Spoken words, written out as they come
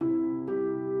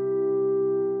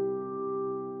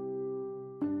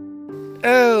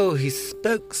Oh, he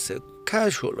spoke so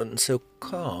casual and so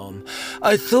calm.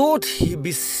 I thought he'd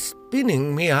be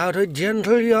spinning me out a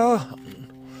gentle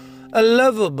yarn. A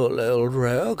lovable old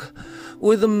rogue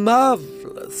with a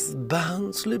marvellous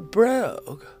bouncy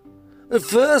brogue. At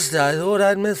first I thought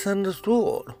I'd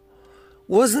misunderstood.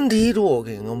 Wasn't he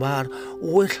talking about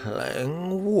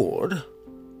whittling wood?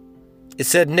 He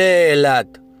said, "Nay,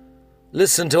 lad,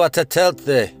 listen to what I tell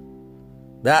thee.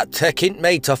 That taking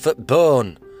meat off at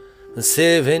bone and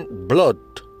saving blood."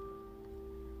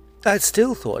 I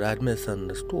still thought I'd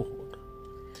misunderstood.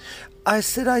 I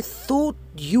said I thought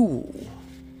you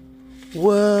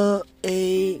were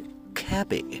a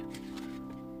cabby.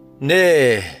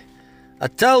 "Nay, I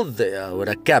told thee I were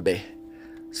a cabby,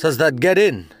 so's tha'd get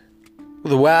in.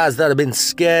 Otherwise tha'd have been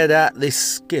scared out thy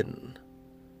skin.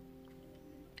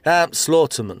 I'm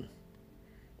Slaughterman,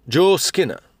 Joe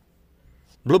Skinner,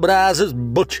 Blubberizer's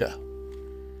butcher."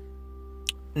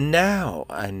 Now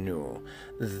I knew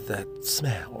that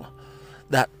smell,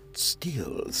 that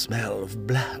still smell of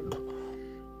blood.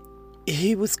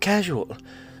 He was casual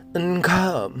and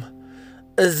calm,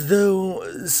 as though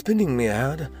spinning me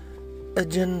out a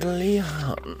gentle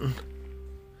yarn.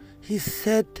 He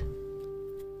said,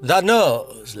 "Thou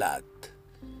knows, lad,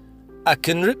 I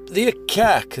can rip thee a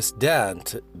carcass down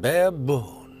to bare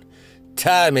bone,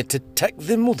 tie me to take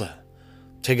thee mother,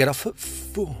 take it off at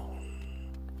phone."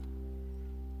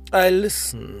 I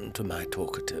listened to my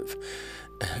talkative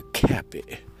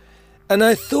cabby, and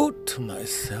I thought to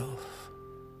myself,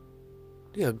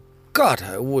 "Dear God,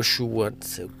 I wish you weren't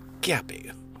so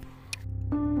gabby."